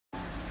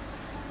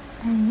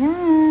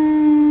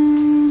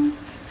Ayan.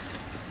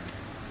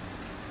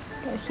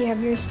 Tapos you have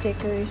your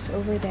stickers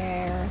over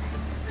there.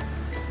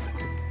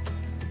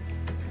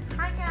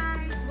 Hi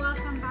guys!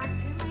 Welcome back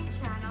to my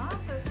channel.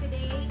 So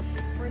today,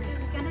 we're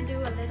just gonna do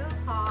a little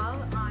haul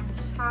on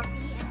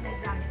Shopee and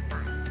Lazada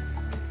finds.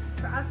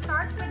 So I'll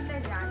start with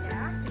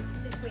Lazada, because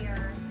this is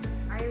where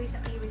I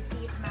recently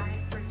received my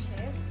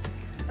purchase.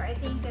 So I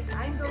think that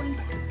I'm going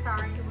to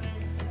start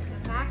with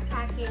the back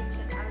package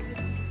that I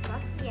received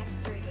just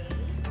yesterday.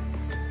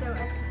 So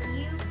as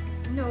you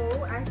know,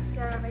 as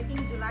I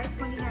think July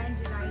 29,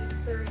 July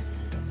 30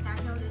 is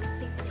National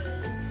Lipstick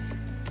Day.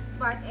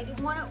 But I didn't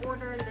want to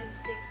order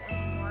lipsticks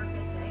anymore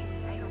because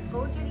I don't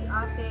go to the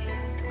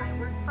office. I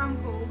work from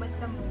home at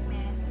the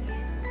moment,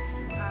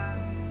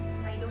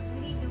 and I don't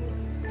really do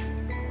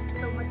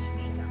so much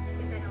makeup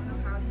because I don't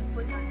know how to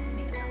put on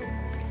makeup.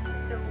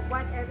 So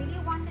what I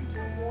really wanted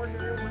to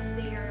order was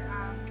their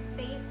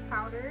face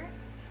powder.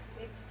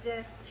 It's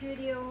the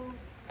Studio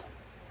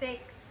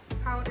Fix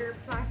Powder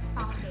Plus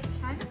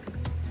Foundation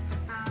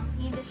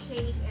in the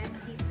shade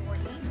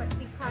NC40, but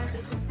because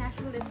it was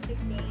National Lipstick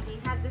Day, they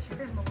had this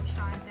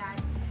promotion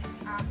that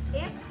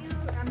if you,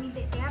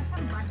 they have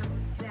some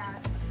bundles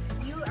that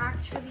you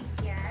actually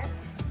get,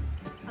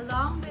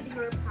 along with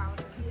your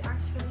powder, you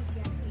actually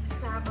get a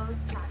travel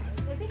size.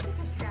 I think this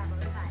is travel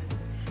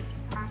size.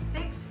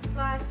 Fix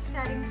Plus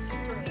Setting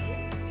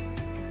Spray.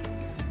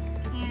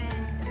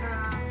 And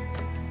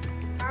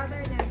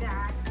other than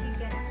that, you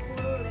get a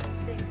full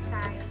lipstick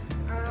size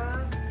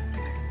of,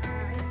 I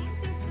think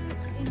this is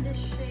in the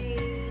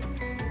shade,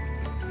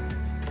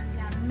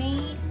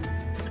 Main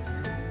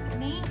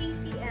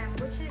DCM,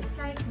 which is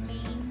like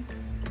Main's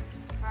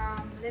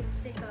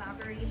lipstick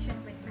collaboration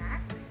with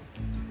MAC.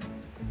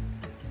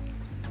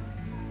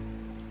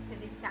 So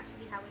this is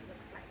actually how it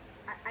looks like.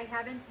 I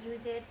haven't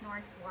used it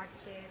nor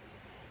swatched it.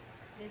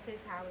 This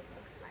is how it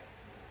looks like.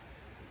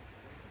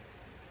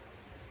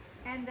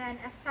 And then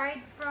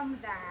aside from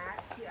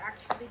that, you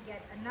actually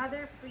get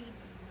another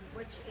freebie,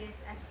 which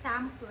is a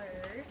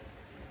sampler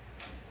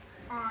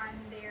on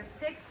their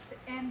Fix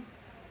and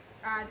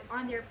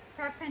on their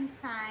Prep and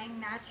Prime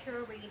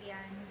Natural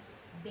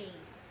Radiance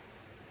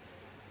base.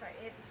 So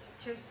it's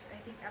just, I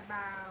think,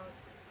 about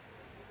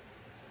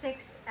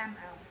 6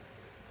 ml.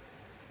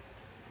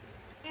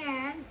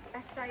 And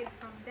aside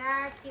from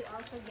that, you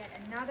also get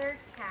another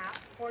cap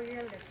for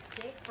your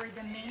lipstick, for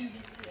the Main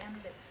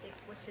DCM lipstick,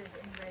 which is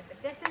in red,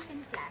 but this is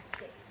in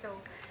plastic. So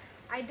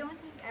I don't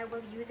think I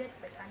will use it,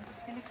 but I'm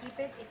just gonna keep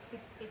it.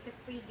 It's a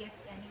free gift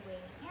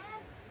anyway.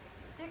 And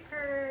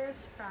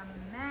stickers from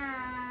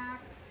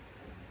MAC.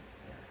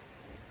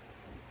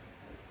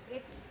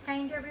 It's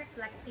kind of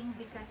reflecting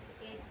because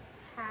it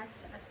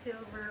has a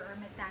silver or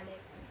metallic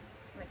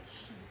like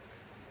sheet.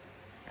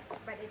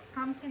 But it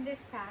comes in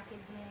this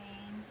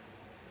packaging.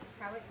 That's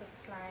how it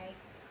looks like.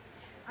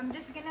 I'm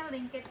just gonna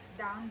link it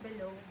down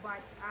below, but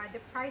the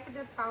price of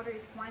the powder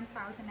is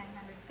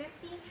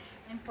 $1,950,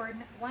 and for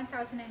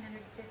 $1,950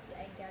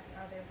 I get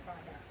other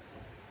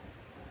products.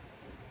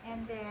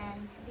 And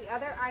then the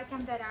other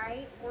item that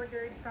I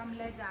ordered from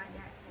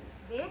Lazada is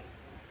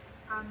this.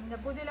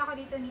 Nabudol ako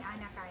dito ni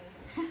Ana Kai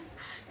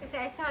kasi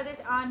I saw this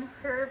on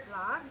her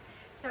vlog.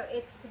 So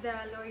it's the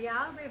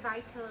L'Oreal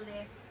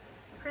Revitalift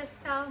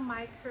Crystal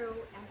Micro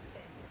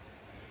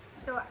Essence.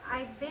 So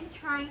I've been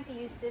trying to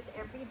use this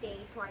every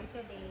day, twice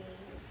a day,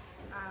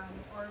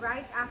 or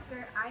right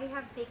after I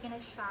have taken a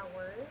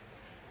shower,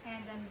 and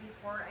then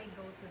before I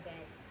go to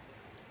bed,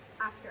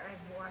 after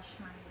I've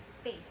washed my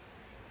face.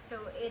 So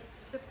it's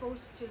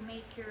supposed to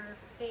make your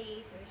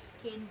face or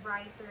skin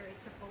brighter.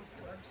 It's supposed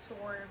to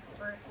absorb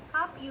or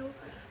help you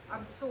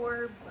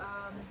absorb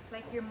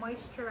like your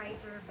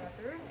moisturizer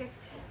better, because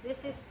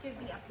this is to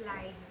be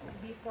applied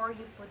before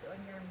you put on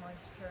your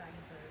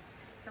moisturizer.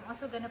 So I'm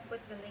also gonna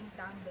put the link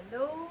down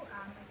below.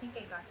 I think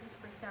I got this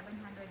for $799.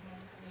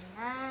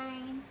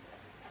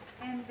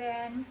 And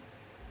then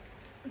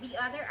the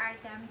other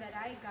item that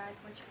I got,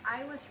 which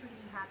I was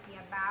really happy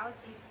about,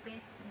 is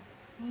this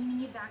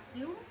mini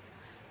vacuum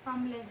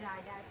from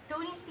Lazada.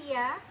 Tony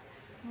Sia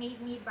made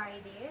me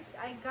buy this.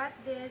 I got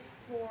this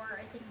for,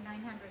 I think,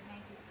 $990.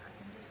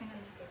 I'm just gonna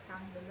link it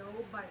down below,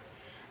 but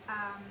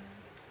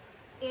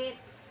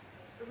it's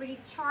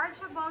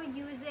rechargeable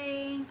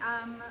using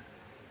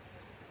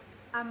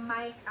a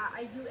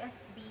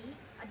USB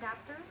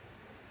adapter.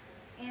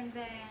 And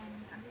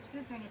then I'm just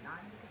gonna turn it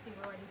on because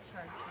we've already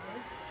charged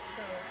this,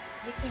 so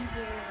you can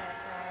hear that,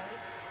 right?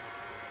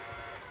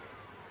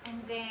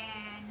 And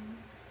then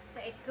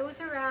it goes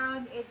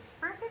around. It's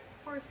perfect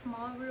for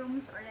small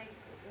rooms or like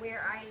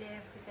where I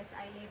live, because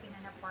I live in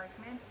an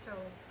apartment. So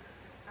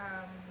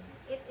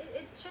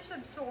it just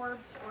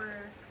absorbs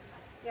or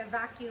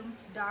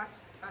vacuums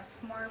dust,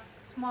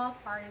 small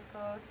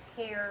particles,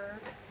 hair,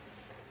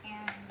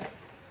 and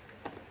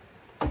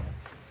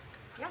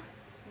yeah,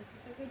 this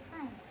is a good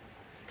find.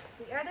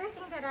 The other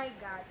thing that I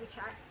got, which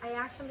I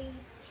actually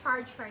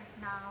charge right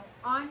now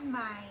on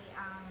my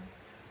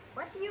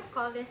what do you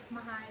call this,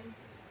 mahal?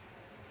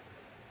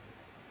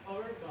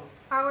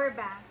 Power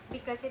bank,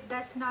 because it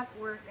does not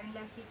work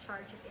unless you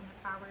charge it in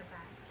a power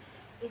bank.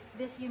 Is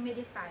this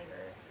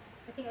humidifier.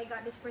 So I think I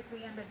got this for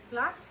 300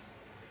 plus.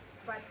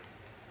 But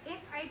if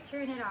I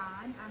turn it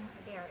on,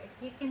 there, if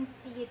you can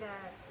see the,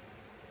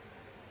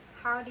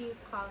 how do you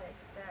call it?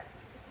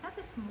 It's not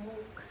the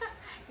smoke.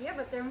 You have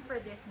a term for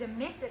this. The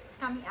mist that's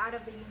coming out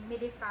of the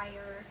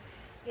humidifier.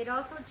 It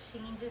also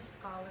changes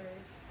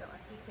colors. So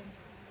as you can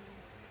see,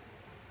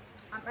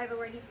 I've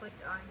already put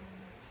on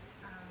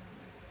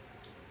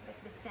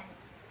like the scent,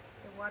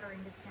 the water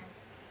in the scent.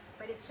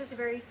 But it's just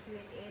very cute.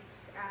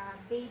 It's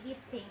baby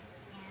pink,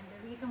 and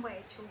the reason why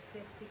I chose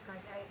this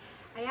because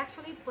I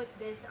actually put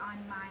this on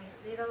my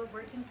little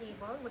working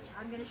table, which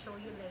I'm gonna show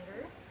you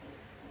later.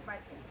 But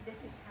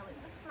this is how it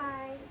looks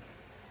like.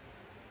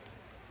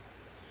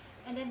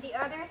 And then the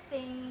other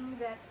thing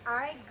that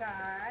I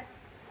got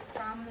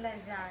from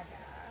Lazada,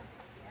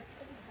 I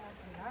actually got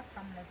a lot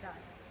from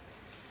Lazada,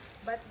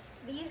 but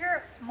these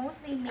are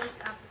mostly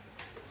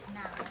makeups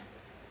now.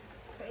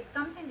 So it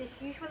comes in this,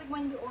 usually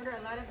when you order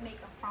a lot of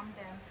makeup from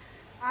them,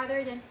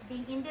 other than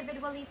being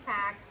individually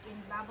packed in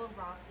bubble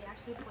wrap, they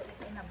actually put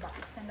it in a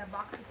box, and the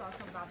box is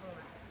also bubble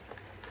wrap.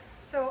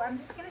 So I'm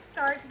just gonna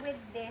start with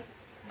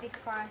this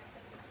because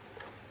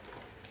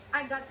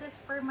I got this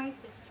for my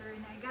sister,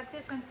 and I got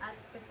this one at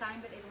the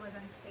time that it was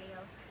on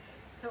sale.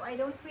 So I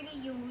don't really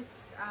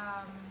use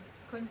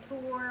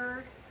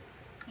contour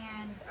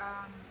and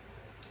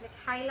like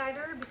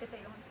highlighter because I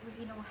don't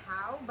really know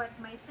how. But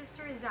my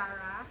sister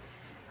Zara,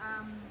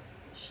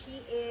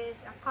 she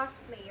is a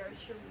cosplayer,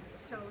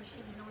 so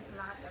she knows a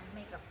lot of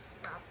makeup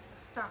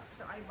stuff.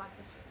 So I bought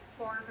this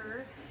for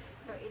her.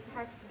 So it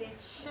has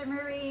this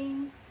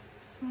shimmering,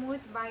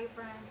 smooth,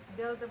 vibrant,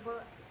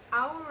 buildable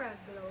Aura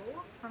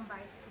Glow from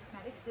Vice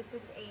Cosmetics. This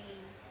is a,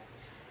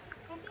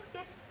 I think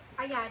this,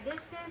 yeah,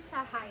 this is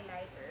a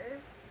highlighter.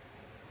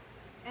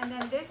 And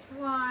then this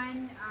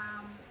one,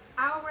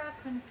 Aura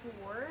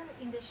Contour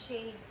in the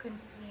shade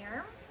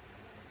Confirm.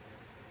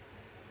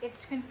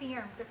 It's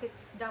Confirm because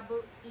it's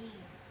double E.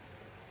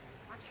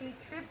 Actually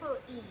triple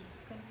E,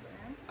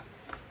 Confirm.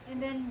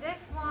 And then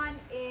this one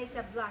is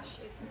a blush.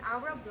 It's an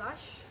Aura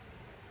blush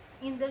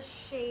in the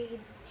shade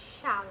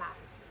Shala.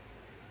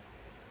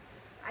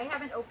 I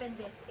haven't opened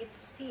this, it's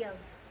sealed.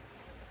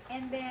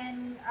 And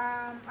then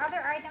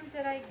other items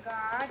that I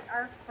got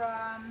are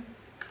from,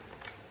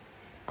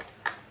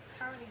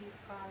 how do you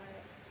call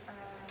it,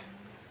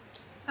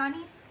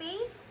 Sunnies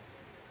Face.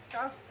 So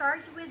I'll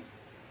start with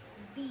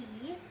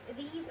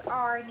these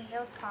are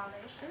nail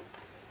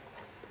polishes,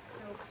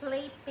 so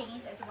play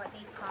paint is what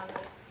they call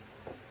it.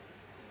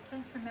 I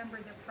can't remember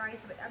the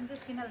price, but I'm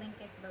just gonna link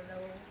it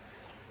below.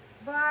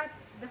 But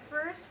the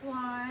first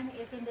one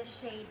is in the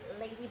shade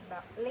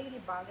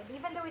Ladybug, and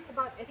even though it's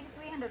about, I think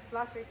 300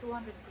 plus or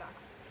 200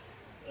 plus,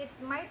 it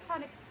might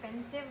sound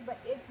expensive, but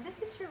this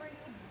is a really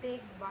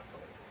big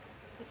bottle,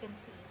 as you can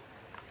see.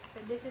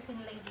 So this is in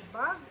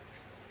Ladybug.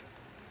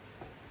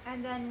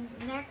 And then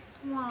next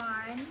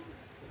one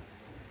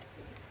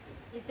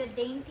is a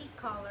dainty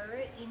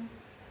color in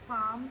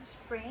Palm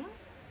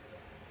Springs.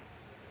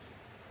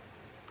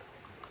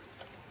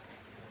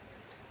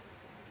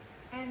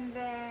 And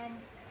then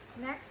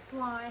next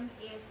one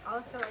is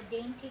also a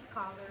dainty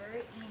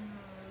color in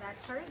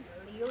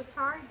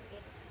leotard.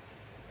 It's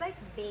like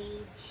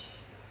beige,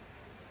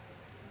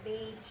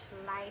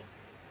 light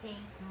pink,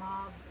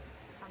 mauve,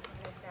 something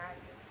like that.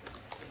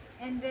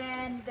 And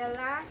then the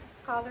last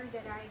color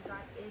that I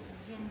got is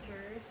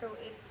ginger. So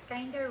it's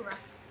kind of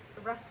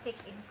rustic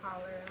in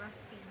color,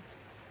 rusty,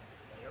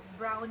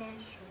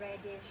 brownish,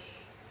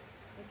 reddish.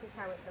 This is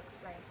how it looks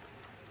like.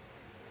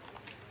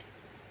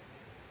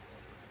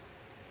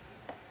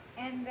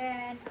 And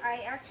then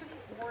I actually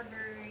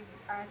ordered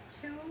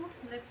 2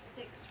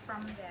 lipsticks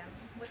from them,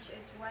 which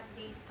is what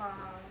they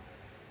call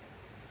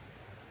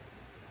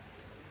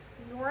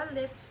Your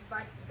Lips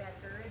But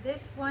Better.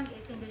 This one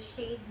is in the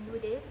shade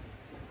Nudist.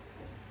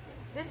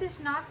 This is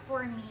not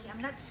for me.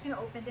 I'm not just going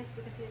to open this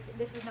because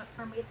this is not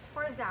for me. It's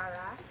for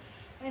Zara.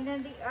 And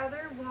then the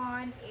other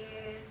one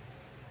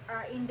is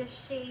in the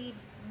shade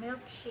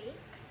Milkshake.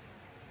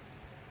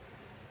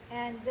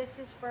 And this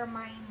is for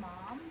my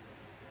mom.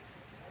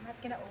 I'm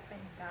not gonna open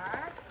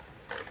that.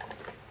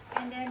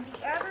 And then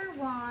the other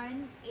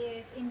one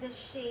is in the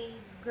shade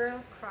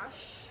Girl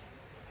Crush.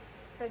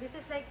 So this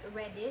is like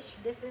reddish.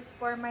 This is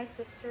for my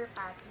sister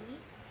Patty.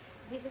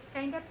 This is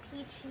kind of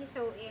peachy,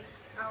 so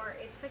it's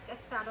like a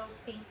subtle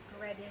pink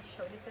reddish.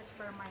 So this is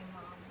for my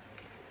mom.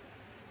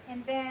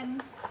 And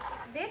then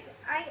this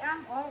I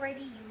am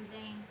already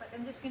using, but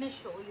I'm just gonna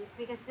show you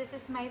because this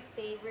is my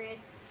favorite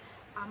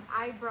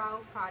eyebrow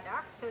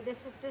product. So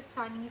this is the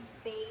Sunnies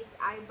Face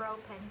eyebrow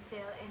pencil,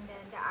 and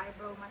then the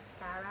eyebrow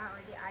mascara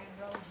or the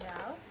eyebrow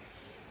gel.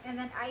 And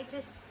then I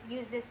just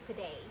use this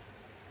today,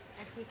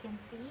 as you can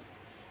see.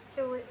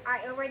 So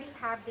I already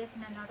have this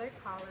in another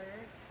color,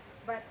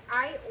 but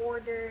I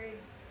ordered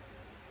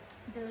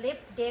the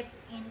lip dip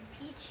in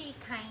Peachy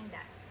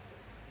Kinda.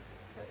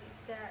 So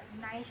it's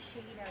a nice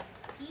shade of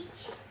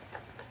peach.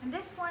 And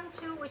this one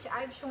too, which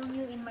I've shown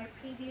you in my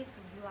previous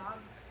vlog,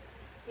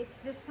 It's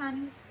the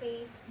Sunnies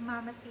Face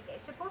Mamacita.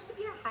 It's supposed to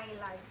be a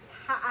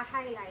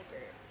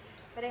highlighter,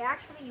 but I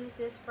actually use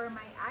this for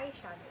my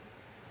eyeshadow.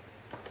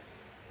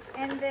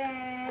 And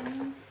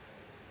then,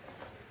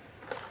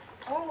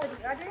 oh,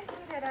 the other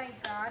thing that I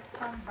got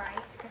from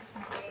Vice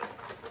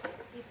Cosmetics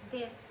is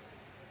this.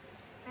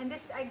 And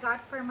this I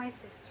got for my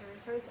sister.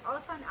 So it's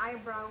also an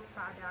eyebrow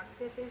product.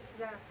 This is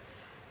the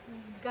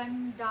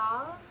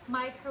Gandal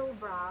Micro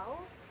Brow.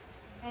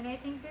 And I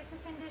think this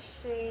is in the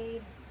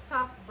shade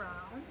Soft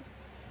Brown.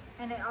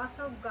 And I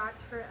also got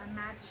her a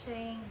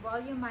matching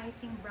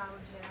volumizing brow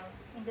gel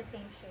in the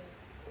same shade.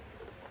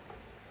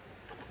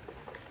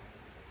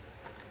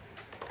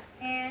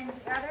 And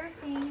the other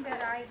thing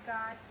that I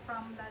got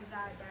from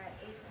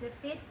Lazada is the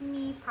Fit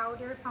Me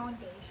Powder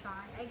Foundation.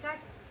 I got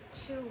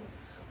two.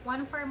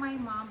 One for my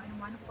mom and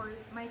one for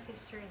my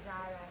sister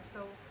Zara.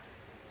 So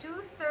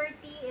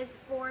 $2.30 is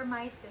for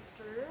my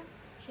sister.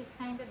 She's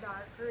kind of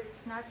darker.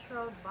 It's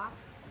natural buff.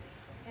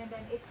 And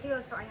then it's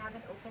sealed, so I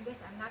haven't opened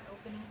this. I'm not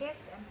opening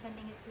this. I'm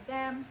sending it to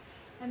them.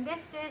 And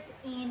this is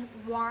in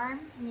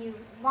warm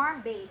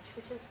beige,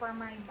 which is for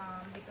my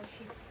mom because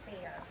she's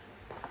fair.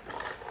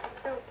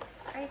 So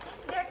I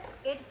think that's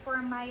it for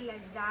my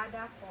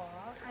Lazada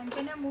haul. I'm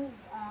gonna move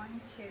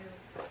on to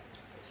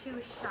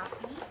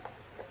Shopee.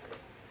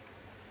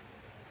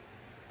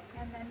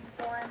 And then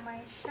for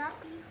my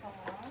Shopee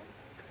haul,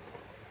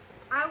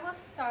 I will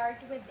start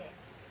with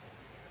this.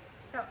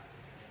 So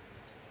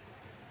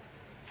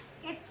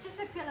it's just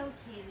a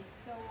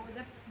pillowcase. So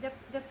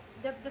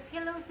the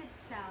pillows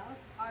itself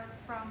are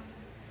from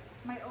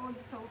my old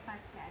sofa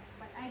set,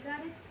 but I got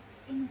it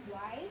in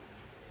white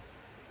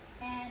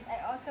and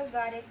I also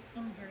got it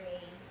in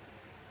gray.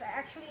 So I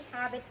actually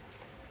have it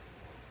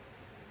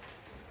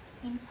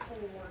in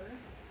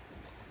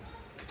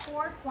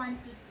four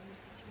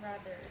quantities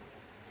rather.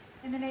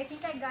 And then I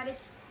think I got it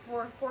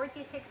for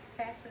 46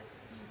 pesos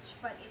each,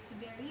 but it's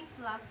very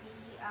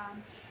fluffy.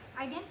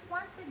 I didn't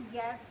want to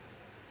get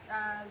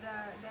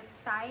the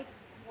type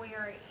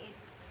where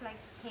it's like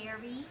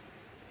hairy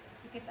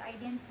because I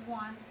didn't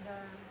want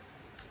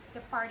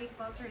the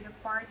particles or the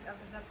part of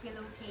the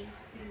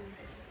pillowcase to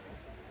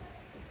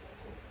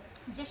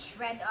just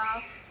shred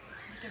off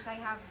because I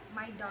have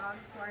my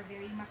dogs who are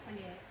very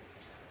makulit.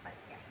 But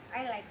yeah,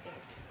 I like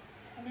this.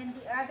 And then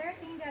the other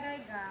thing that I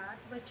got,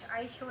 which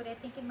I showed I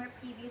think in my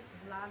previous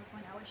vlog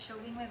when I was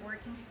showing my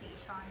working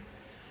station,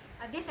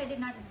 this I did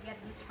not get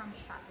this from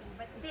Shopee,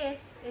 but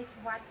this is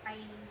what I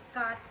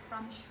got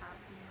from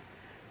Shopee.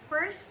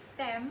 Per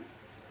stem,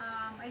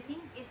 I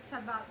think it's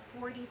about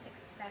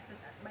 46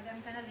 pesos, but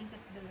I'm gonna link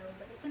it below.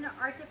 But it's an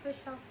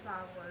artificial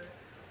flower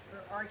or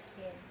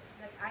orchids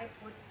that I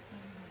put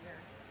in here.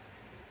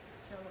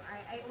 So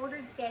I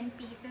ordered 10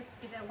 pieces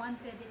because I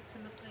wanted it to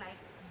look like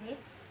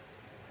this.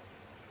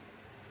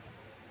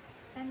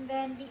 And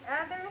then the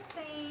other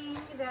thing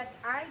that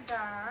I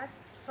got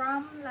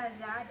from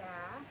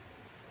Lazada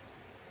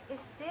is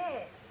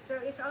this. So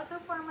it's also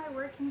for my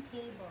working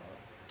table.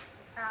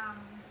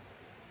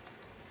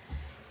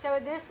 So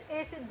this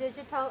is a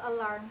digital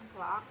alarm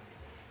clock,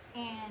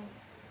 and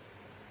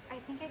I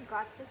think I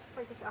got this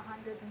for just $199,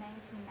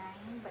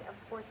 but of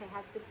course I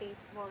had to pay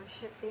for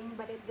shipping.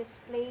 But it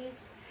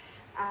displays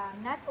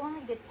not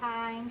only the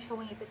time,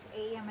 showing if it's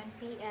AM and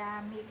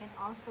PM, you can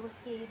also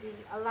see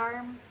the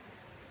alarm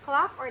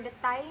clock or the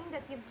time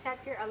that you've set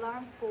your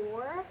alarm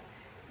for,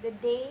 the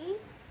day.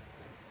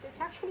 So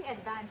it's actually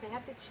advanced. I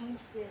have to change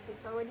this.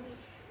 It's already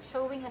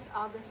showing us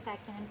August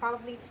 2nd, and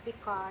probably it's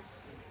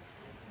because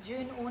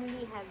June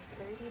only had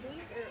 30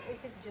 days, or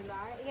is it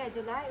July? Yeah,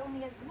 July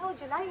only had, no,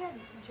 July had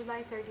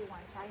July 31,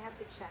 so I have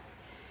to check.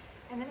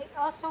 And then it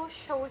also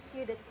shows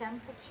you the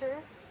temperature.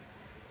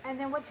 And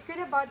then what's good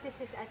about this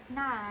is at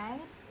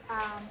night,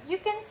 you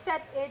can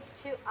set it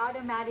to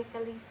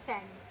automatically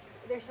sense.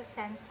 There's a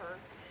sensor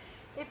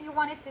if you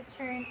want it to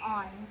turn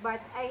on,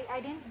 but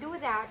I didn't do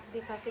that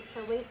because it's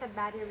a waste of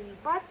battery.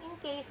 But in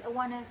case I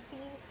want to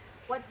see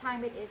what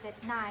time it is at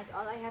night,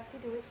 all I have to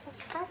do is just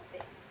press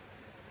this,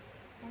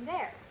 and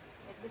there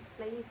it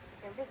displays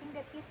everything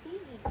that you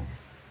see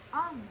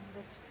on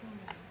the screen.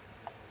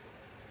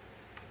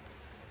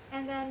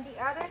 And then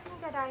the other thing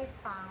that I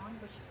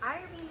found, which I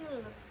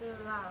really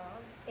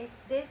love, is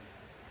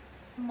this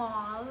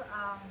small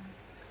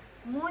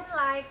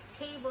moonlight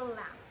table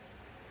lamp.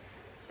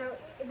 So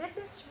this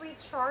is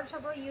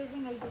rechargeable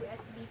using a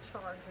USB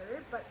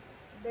charger, but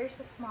there's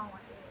a small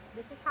one.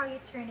 This is how you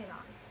turn it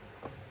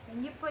on.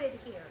 And you put it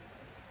here,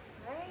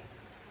 right?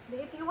 But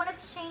if you want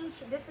to change,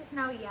 this is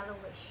now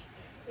yellowish.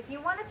 If you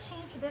want to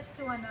change this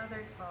to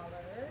another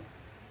color,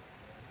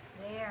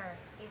 there,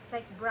 it's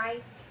like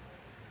bright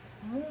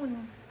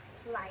moon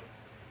light.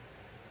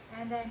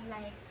 And then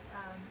like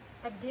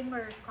a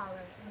dimmer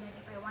color. And then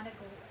if I want to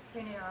go,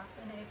 turn it off.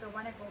 And then if I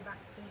want to go back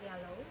to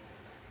yellow,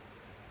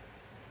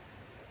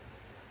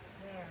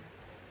 there,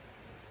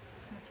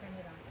 just gonna turn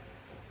it on.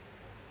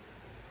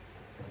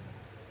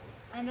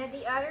 And then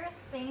the other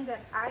thing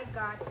that I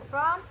got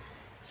from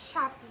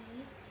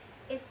Shopee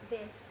is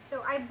this.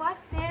 So I bought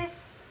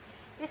this.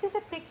 This is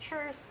a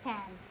picture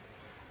stand,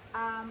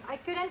 I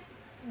couldn't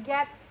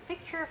get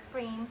picture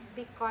frames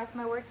because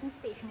my working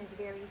station is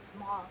very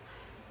small.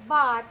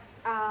 But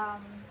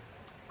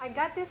I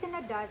got this in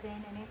a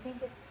dozen, and I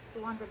think it's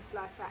 200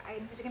 plus.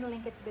 I'm just gonna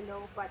link it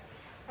below. But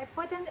I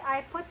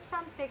put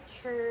some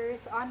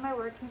pictures on my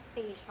working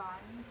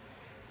station.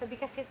 So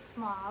because it's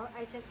small,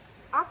 I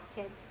just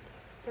opted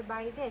to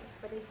buy this.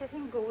 But this is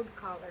in gold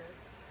color.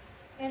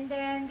 And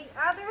then the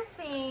other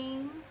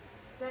thing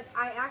that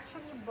I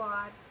actually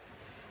bought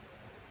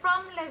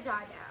from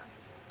Lazada,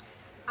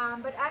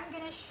 but I'm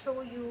gonna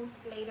show you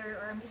later,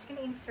 or I'm just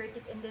gonna insert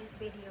it in this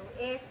video,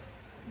 is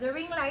the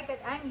ring light that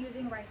I'm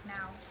using right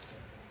now.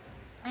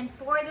 And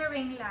for the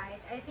ring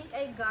light, I think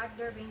I got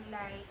the ring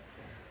light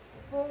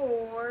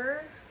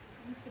for,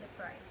 let me see the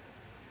price,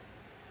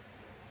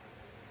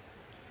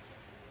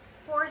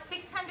 for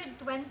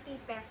 620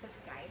 pesos,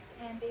 guys.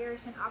 And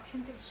there's an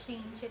option to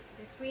change it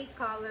to 3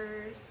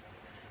 colors.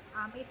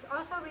 It's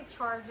also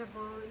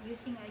rechargeable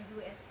using a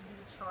USB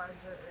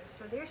charger.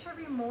 So there's a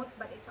remote,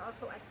 but it's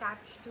also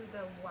attached to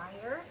the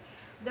wire.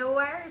 The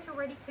wire is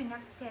already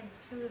connected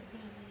to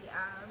the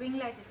ring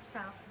light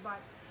itself, but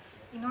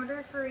in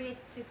order for it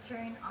to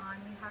turn on,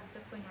 you have to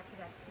connect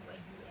that to a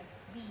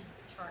USB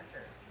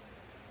charger.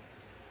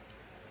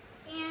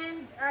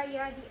 And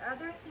yeah, the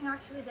other thing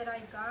actually that I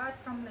got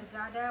from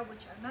Lazada,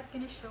 which I'm not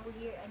going to show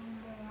here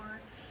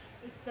anymore,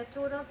 is the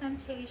Total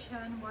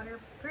Temptation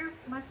Waterproof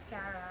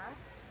Mascara.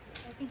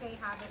 I think I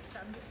have it, so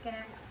I'm just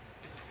gonna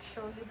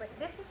show you. But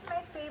this is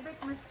my favorite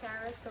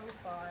mascara so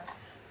far.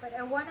 But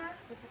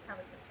this is how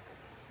it looks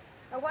like.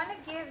 I wanna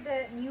give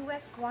the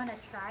newest one a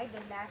try, the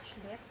Lash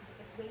Lift,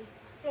 because they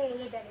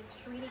say that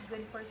it's really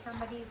good for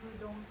somebody who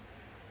don't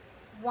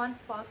want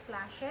false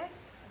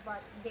lashes,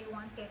 but they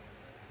want it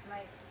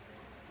like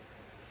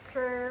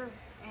curve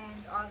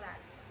and all that.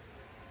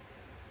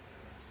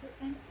 So,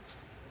 and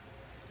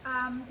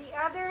the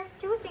other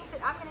two things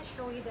that I'm going to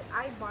show you that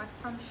I bought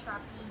from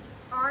Shopee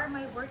are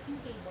my working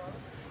table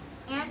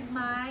and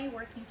my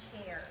working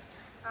chair.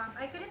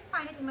 I couldn't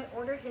find it in my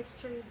order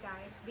history,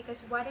 guys, because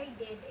what I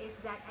did is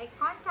that I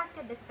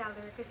contacted the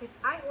seller, because if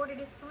I ordered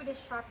it through the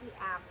Shopee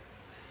app,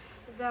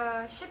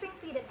 the shipping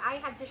fee that I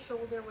had to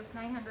shoulder was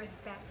 900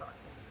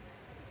 pesos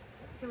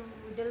to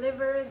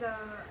deliver the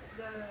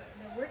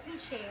working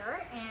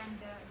chair and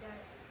the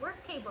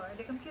work table, or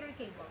the computer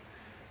table.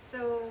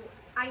 So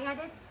I had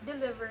it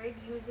delivered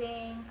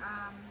using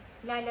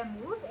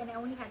Move, and I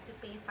only had to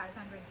pay 500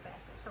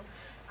 pesos. So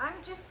I'm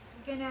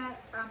just gonna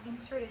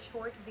insert a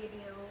short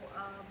video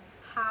of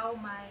how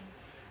my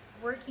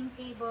working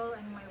table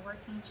and my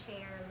working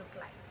chair look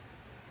like.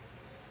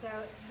 So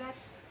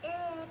that's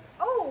it.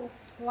 Oh,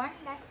 one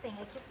last thing,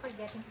 I keep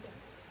forgetting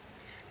things.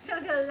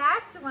 So the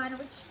last one,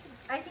 which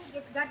I think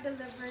it got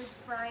delivered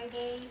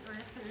Friday or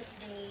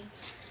Thursday,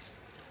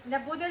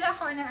 nabudol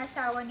ako ng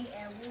asawa ni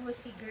Ewu,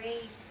 si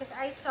Grace, because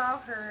I saw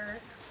her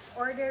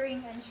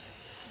ordering and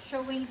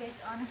showing this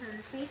on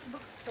her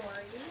Facebook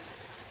story,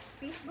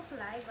 Facebook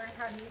Live, or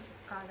how do you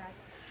call that?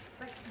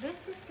 But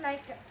this is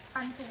like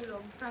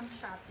pantulog from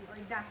Shopee, or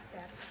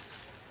duster.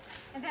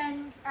 And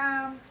then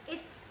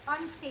it's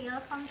on sale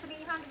from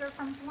 300 or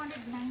from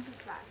 290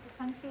 plus.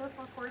 It's on sale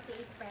for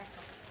 48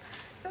 pesos.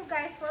 So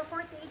guys, for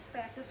 48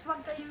 pesos,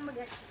 huwag kayong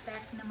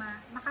mag-expect na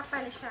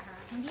makapal siya, ha.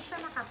 Hindi siya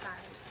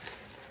makapal.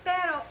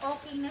 Pero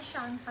okay na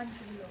siyang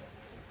pantulog.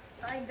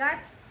 So I got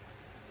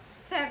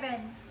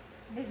 7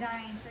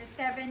 designs, or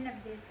 7 of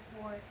this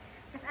for,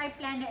 because I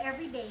plan na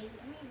every day.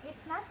 I mean,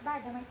 it's not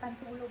bad na may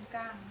pantulog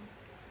kang.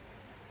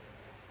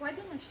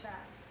 Pwede na siya.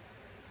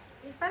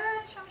 Para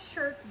lang siyang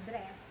shirt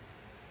dress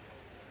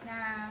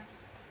na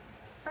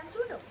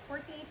pantulog,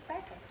 48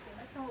 pesos.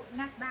 Diba? So,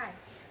 not bad.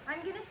 I'm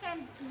gonna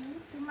send 2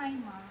 to my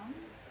mom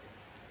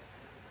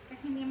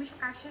kasi hindi mo siya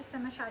kasya sa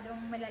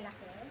masyadong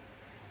malalaki.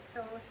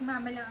 So, si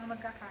mama lang ang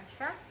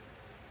magkakasya.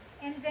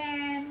 And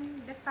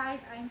then, the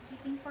 5 I'm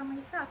keeping for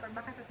myself, or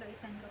baka tatlo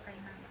isend ko kay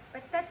mama.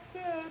 But that's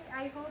it.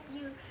 I hope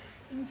you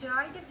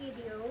enjoyed the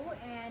video.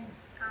 And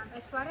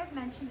as what I've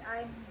mentioned,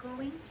 I'm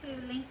going to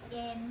link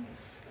in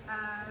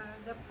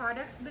the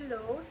products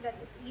below so that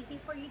it's easy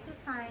for you to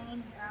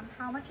find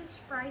how much it's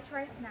priced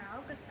right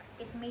now, because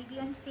it may be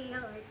on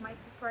sale or it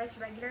might be priced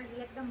regularly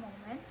at the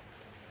moment.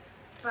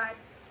 But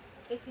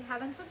if you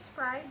haven't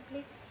subscribed,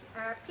 please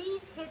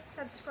hit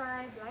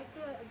subscribe,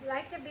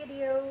 like the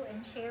video,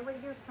 and share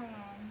with your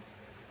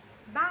friends.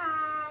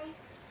 Bye!